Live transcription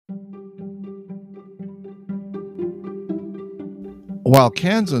While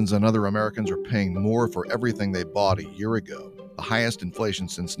Kansans and other Americans are paying more for everything they bought a year ago, the highest inflation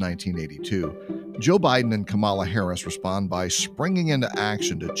since 1982, Joe Biden and Kamala Harris respond by springing into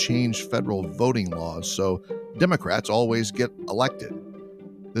action to change federal voting laws so Democrats always get elected.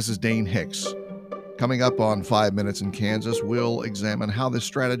 This is Dane Hicks. Coming up on 5 Minutes in Kansas, we'll examine how this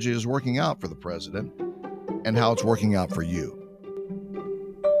strategy is working out for the president and how it's working out for you.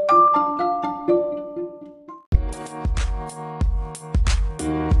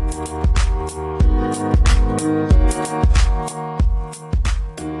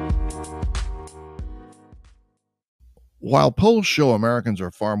 While polls show Americans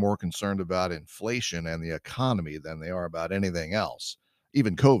are far more concerned about inflation and the economy than they are about anything else,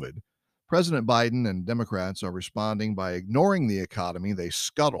 even COVID, President Biden and Democrats are responding by ignoring the economy they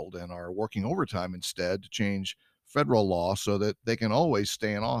scuttled and are working overtime instead to change federal law so that they can always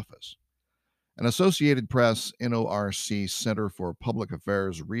stay in office. An Associated Press NORC Center for Public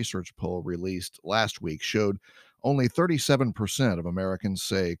Affairs research poll released last week showed only 37% of Americans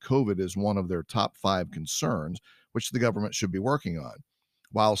say COVID is one of their top 5 concerns, which the government should be working on,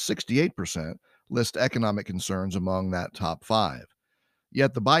 while 68% list economic concerns among that top 5.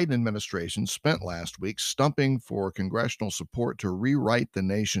 Yet the Biden administration spent last week stumping for congressional support to rewrite the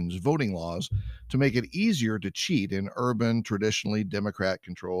nation's voting laws to make it easier to cheat in urban, traditionally Democrat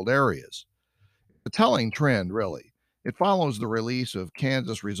controlled areas. A telling trend, really. It follows the release of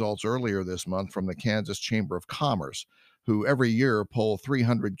Kansas results earlier this month from the Kansas Chamber of Commerce, who every year poll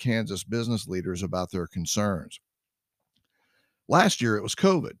 300 Kansas business leaders about their concerns. Last year, it was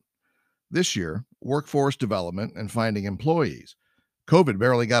COVID. This year, workforce development and finding employees. COVID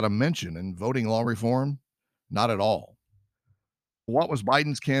barely got a mention in voting law reform. Not at all. What was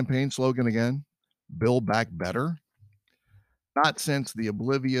Biden's campaign slogan again? Build back better? Not since the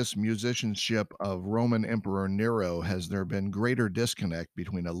oblivious musicianship of Roman Emperor Nero has there been greater disconnect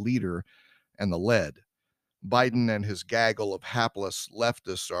between a leader and the led. Biden and his gaggle of hapless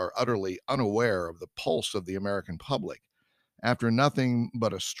leftists are utterly unaware of the pulse of the American public. After nothing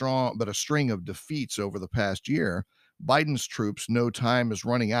but a string of defeats over the past year, Biden's troops know time is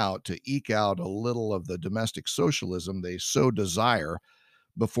running out to eke out a little of the domestic socialism they so desire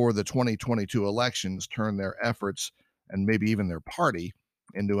before the 2022 elections turn their efforts and maybe even their party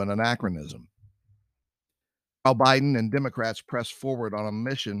into an anachronism. While Biden and Democrats press forward on a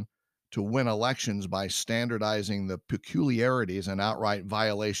mission to win elections by standardizing the peculiarities and outright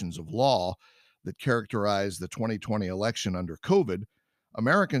violations of law that characterized the 2020 election under COVID,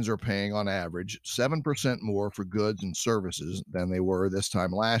 Americans are paying on average 7% more for goods and services than they were this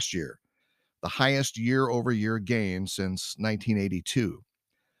time last year, the highest year-over-year gain since 1982.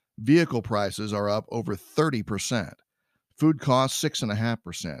 Vehicle prices are up over 30%. Food costs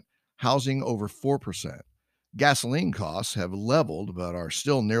 6.5%. Housing over 4%. Gasoline costs have leveled but are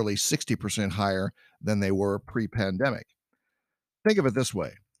still nearly 60% higher than they were pre-pandemic. Think of it this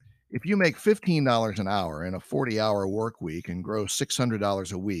way. If you make $15 an hour in a 40-hour work week and gross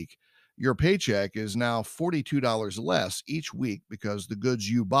 $600 a week, your paycheck is now $42 less each week because the goods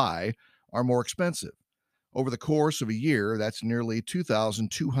you buy are more expensive. Over the course of a year, that's nearly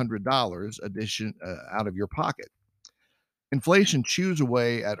 $2,200 addition out of your pocket. Inflation chews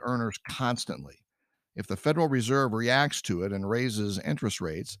away at earners constantly. If the Federal Reserve reacts to it and raises interest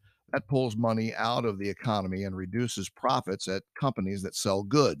rates, that pulls money out of the economy and reduces profits at companies that sell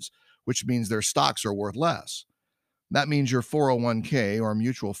goods, which means their stocks are worth less. That means your 401k or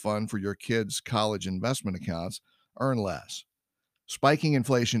mutual fund for your kids' college investment accounts earn less. Spiking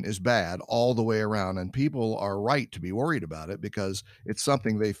inflation is bad all the way around, and people are right to be worried about it because it's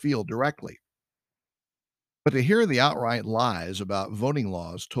something they feel directly. But to hear the outright lies about voting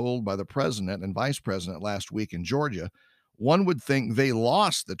laws told by the president and vice president last week in Georgia, one would think they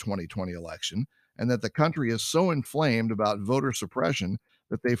lost the 2020 election and that the country is so inflamed about voter suppression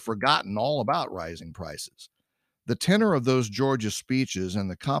that they've forgotten all about rising prices. The tenor of those Georgia speeches and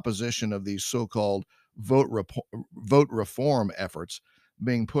the composition of these so-called vote reform efforts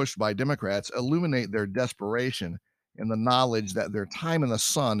being pushed by Democrats illuminate their desperation in the knowledge that their time in the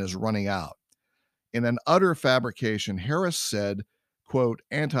sun is running out. In an utter fabrication, Harris said, quote,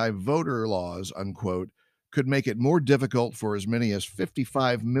 anti-voter laws, unquote, could make it more difficult for as many as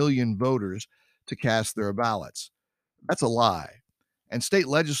 55 million voters to cast their ballots. That's a lie. And state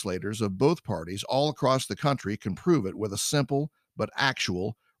legislators of both parties all across the country can prove it with a simple but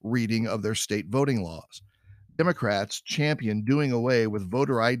actual reading of their state voting laws. Democrats champion doing away with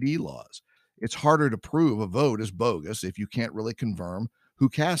voter ID laws. It's harder to prove a vote is bogus if you can't really confirm who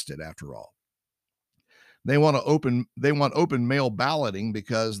cast it, after all. They want open mail balloting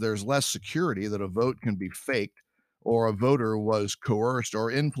because there's less security that a vote can be faked or a voter was coerced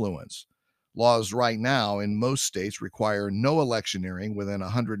or influenced. Laws right now in most states require no electioneering within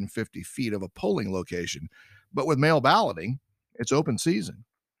 150 feet of a polling location. But with mail balloting, it's open season.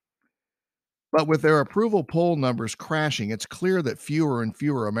 But with their approval poll numbers crashing, it's clear that fewer and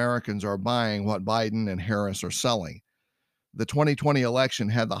fewer Americans are buying what Biden and Harris are selling. The 2020 election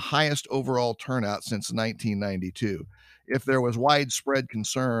had the highest overall turnout since 1992. If there was widespread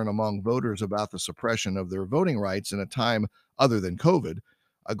concern among voters about the suppression of their voting rights in a time other than COVID,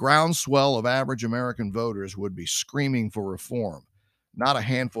 a groundswell of average American voters would be screaming for reform, not a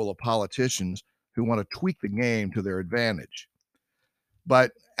handful of politicians who want to tweak the game to their advantage.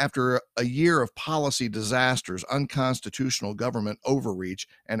 But after a year of policy disasters, unconstitutional government overreach,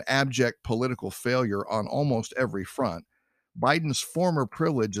 and abject political failure on almost every front, Biden's former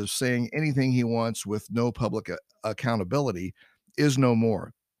privilege of saying anything he wants with no public accountability is no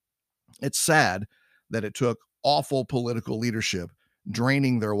more. It's sad that it took awful political leadership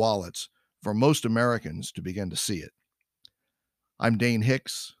draining their wallets for most Americans to begin to see it. I'm Dane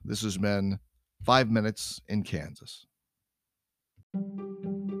Hicks. This has been 5 Minutes in Kansas.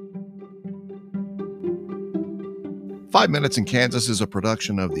 5 Minutes in Kansas is a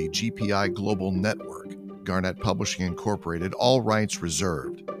production of the GPI Global Network, Garnett Publishing Incorporated, all rights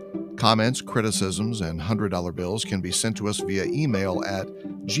reserved. Comments, criticisms, and $100 bills can be sent to us via email at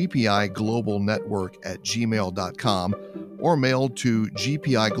gpiglobalnetwork@gmail.com or mailed to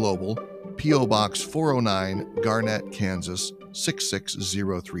GPI Global, P.O. Box 409, Garnett, Kansas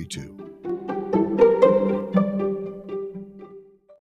 66032.